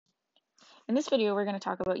In this video, we're going to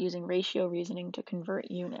talk about using ratio reasoning to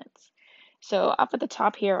convert units. So up at the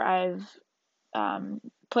top here, I've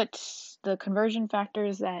put the conversion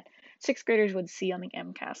factors that sixth graders would see on the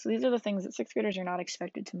MCAS. So these are the things that sixth graders are not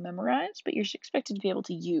expected to memorize, but you're expected to be able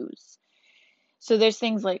to use. So there's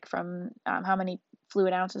things like from how many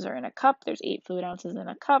fluid ounces are in a cup. There's 8 fluid ounces in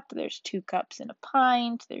a cup. There's 2 cups in a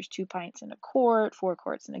pint. There's 2 pints in a quart, 4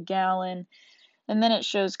 quarts in a gallon. And then it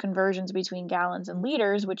shows conversions between gallons and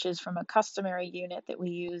liters, which is from a customary unit that we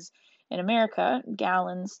use in America,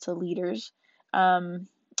 gallons to liters,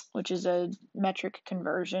 which is a metric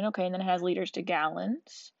conversion. Okay, and then it has liters to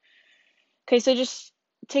gallons. Okay, so just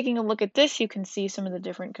taking a look at this, you can see some of the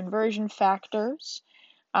different conversion factors.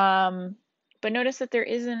 But notice that there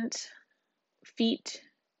isn't feet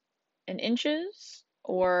and inches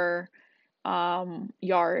or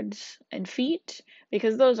yards and feet,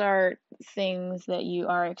 because those are things that you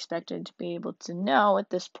are expected to be able to know at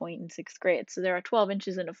this point in sixth grade. So there are 12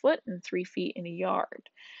 inches in a foot and 3 feet in a yard.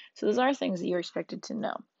 So those are things that you're expected to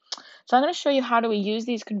know. So I'm going to show you how do we use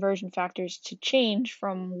these conversion factors to change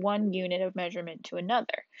from one unit of measurement to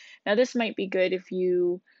another. Now this might be good if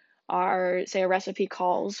you are, say, a recipe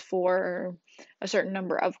calls for a certain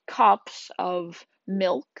number of cups of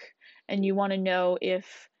milk and you want to know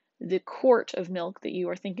if the quart of milk that you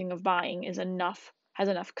are thinking of buying has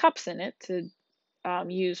enough cups in it to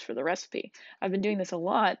use for the recipe. I've been doing this a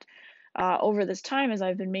lot over this time as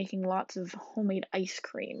I've been making lots of homemade ice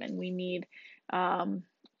cream, and we need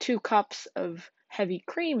 2 cups of heavy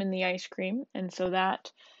cream in the ice cream, and so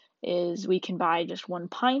that is we can buy just 1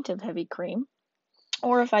 pint of heavy cream,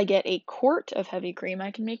 or if I get a quart of heavy cream,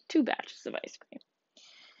 I can make 2 batches of ice cream.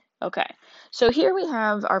 Okay, so here we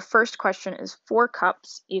have our first question is 4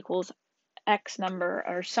 cups equals X number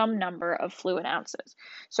or some number of fluid ounces.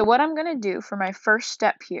 So what I'm going to do for my first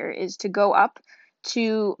step here is to go up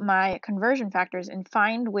to my conversion factors and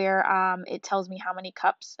find where it tells me how many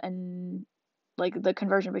cups and like the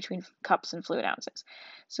conversion between cups and fluid ounces.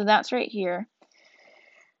 So that's right here.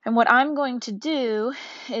 And what I'm going to do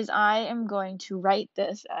is I am going to write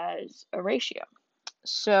this as a ratio.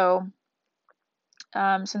 So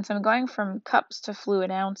since I'm going from cups to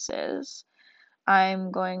fluid ounces,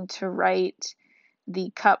 I'm going to write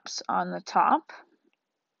the cups on the top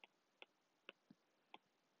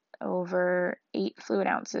over 8 fluid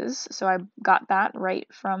ounces. So I got that right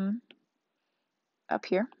from up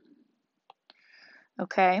here.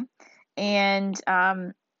 Okay, and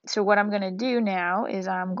so what I'm going to do now is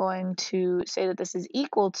I'm going to say that this is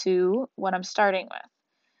equal to what I'm starting with.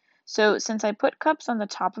 So since I put cups on the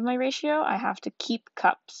top of my ratio, I have to keep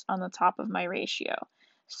cups on the top of my ratio.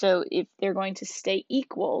 So if they're going to stay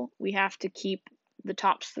equal, we have to keep the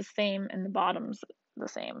tops the same and the bottoms the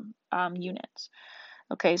same units.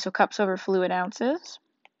 Okay, so cups over fluid ounces.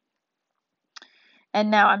 And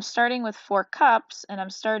now I'm starting with 4 cups, and I'm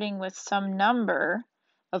starting with some number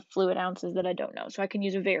of fluid ounces that I don't know. So I can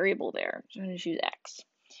use a variable there. So I'm going to choose X.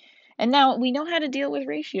 And now we know how to deal with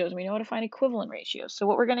ratios. We know how to find equivalent ratios. So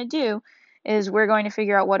what we're going to do is we're going to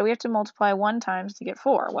figure out what do we have to multiply 1 times to get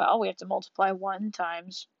 4. Well, we have to multiply 1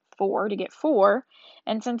 times 4 to get 4.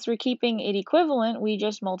 And since we're keeping it equivalent, we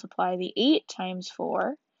just multiply the 8 times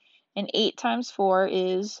 4. And 8 times 4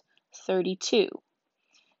 is 32.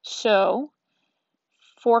 So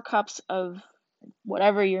 4 cups of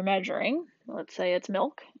whatever you're measuring, let's say it's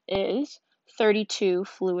milk, is 32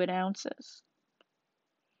 fluid ounces.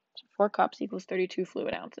 4 cups equals 32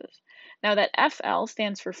 fluid ounces. Now that FL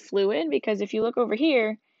stands for fluid because if you look over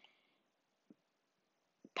here,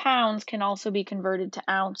 pounds can also be converted to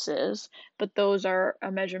ounces, but those are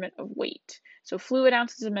a measurement of weight. So fluid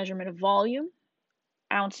ounces is a measurement of volume.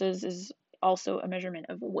 Ounces is also a measurement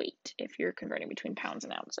of weight if you're converting between pounds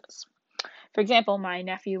and ounces. For example, my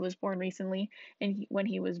nephew was born recently, and when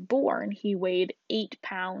he was born, he weighed 8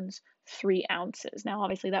 pounds, 3 ounces. Now,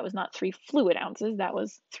 obviously, that was not 3 fluid ounces, that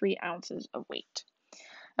was 3 ounces of weight.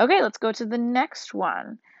 Okay, let's go to the next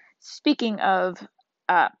one. Speaking of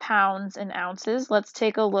pounds and ounces, let's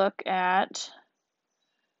take a look at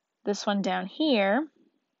this one down here.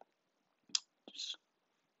 Just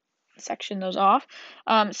section those off.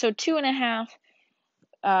 So 2.5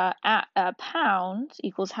 pounds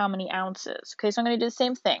equals how many ounces? Okay, so I'm going to do the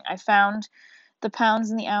same thing. I found the pounds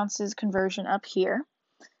and the ounces conversion up here.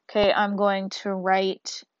 Okay, I'm going to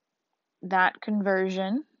write that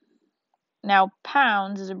conversion. Now,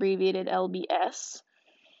 pounds is abbreviated LBS.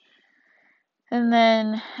 And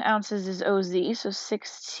then ounces is OZ, so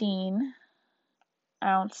 16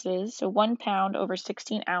 ounces. So 1 pound over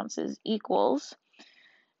 16 ounces equals,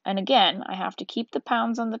 and again, I have to keep the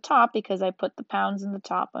pounds on the top because I put the pounds in the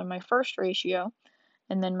top on my first ratio.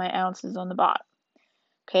 and then my ounces on the bottom.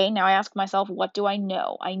 Okay, now I ask myself, what do I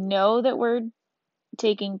know? I know that we're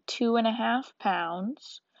taking 2.5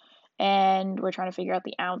 pounds, and we're trying to figure out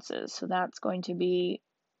the ounces. So that's going to be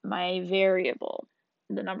my variable,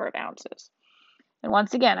 the number of ounces. And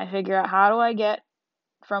once again, I figure out, how do I get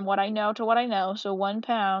from what I know to what I know? So 1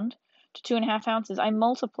 pound to 2.5 ounces, I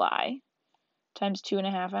multiply times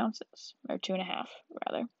 2.5 ounces, or 2.5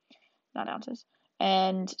 rather, not ounces.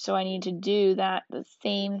 And so I need to do that, the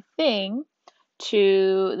same thing,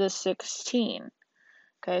 to the 16.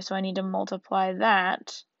 Okay, so I need to multiply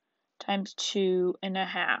that times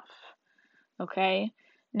 2.5. Okay,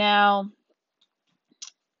 now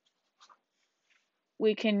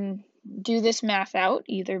we can do this math out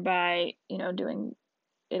either by, doing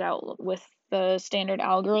it out with the standard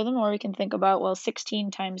algorithm, or we can think about, well,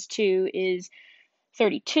 16 times 2 is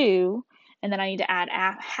 32, and then I need to add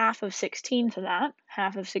half of 16 to that.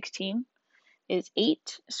 Half of 16 is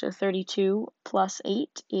 8, so 32 plus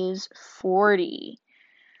 8 is 40.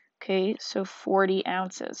 Okay, so 40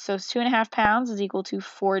 ounces. So 2.5 pounds is equal to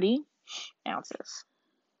 40 ounces.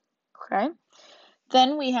 Okay,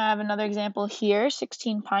 then we have another example here.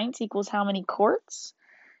 16 pints equals how many quarts?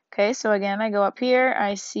 Okay, so again, I go up here,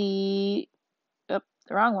 I see, the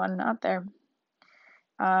wrong one, not there.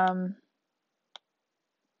 1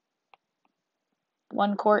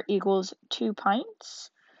 quart equals 2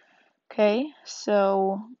 pints. Okay,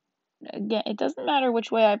 so again, it doesn't matter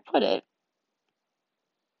which way I put it.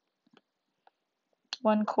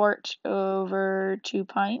 1 quart over 2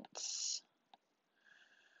 pints,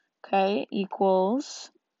 okay, equals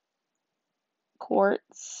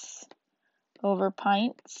quarts over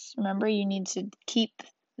pints. Remember, you need to keep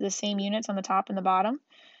the same units on the top and the bottom.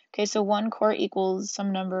 Okay, so 1 quart equals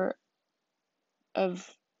some number of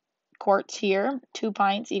quarts here. 2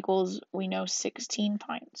 pints equals, we know, 16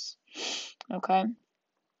 pints. Okay,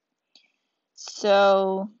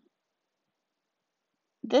 so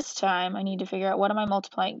this time I need to figure out, what am I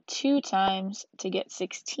multiplying 2 times to get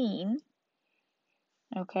 16?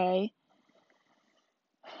 Okay,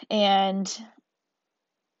 and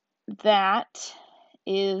that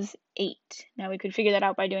is 8. Now we could figure that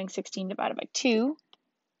out by doing 16 divided by 2.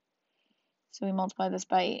 So we multiply this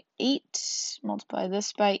by 8, multiply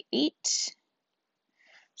this by 8.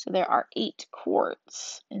 So there are 8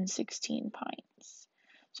 quarts in 16 pints.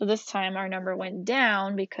 So this time our number went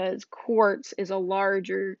down because quarts is a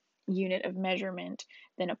larger unit of measurement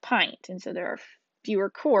than a pint. And so there are fewer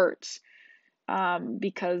quarts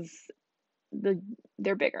because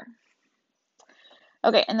they're bigger.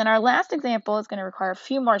 Okay, and then our last example is going to require a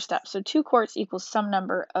few more steps. So 2 quarts equals some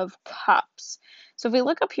number of cups. So if we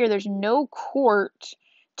look up here, there's no quart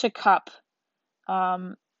to cup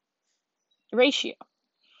ratio.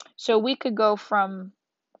 So we could go from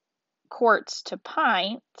quarts to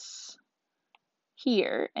pints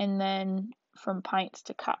here, and then from pints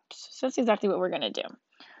to cups. So that's exactly what we're going to do.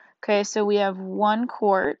 Okay, so we have 1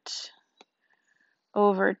 quart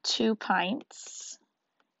over 2 pints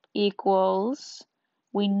equals,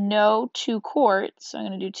 we know 2 quarts, so I'm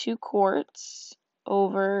going to do 2 quarts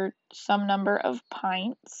over some number of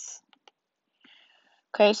pints.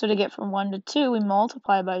 Okay, so to get from 1 to 2, we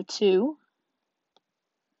multiply by 2.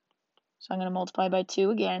 So I'm going to multiply by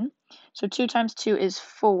 2 again. So 2 times 2 is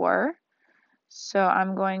 4. So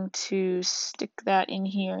I'm going to stick that in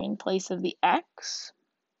here in place of the x.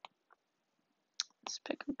 Let's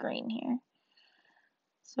pick a green here.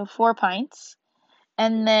 So 4 pints.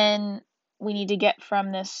 And then we need to get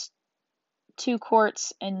from this 2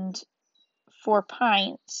 quarts and 4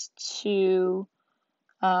 pints to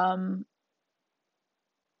the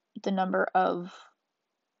number of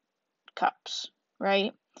cups,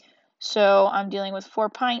 right? So I'm dealing with 4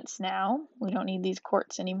 pints now. We don't need these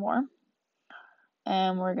quarts anymore.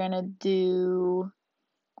 And we're going to do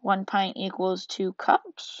 1 pint equals 2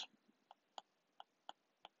 cups.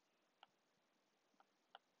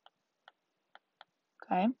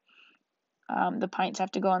 Okay. The pints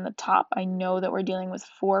have to go on the top. I know that we're dealing with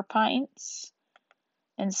 4 pints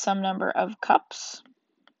and some number of cups.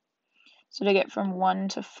 So to get from 1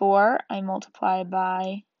 to 4, I multiply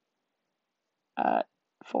by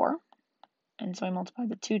 4. And so I multiply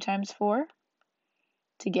the 2 times 4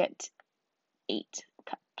 to get 8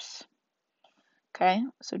 cups. Okay,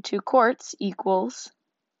 so 2 quarts equals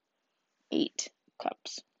 8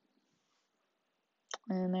 cups.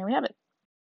 And there we have it.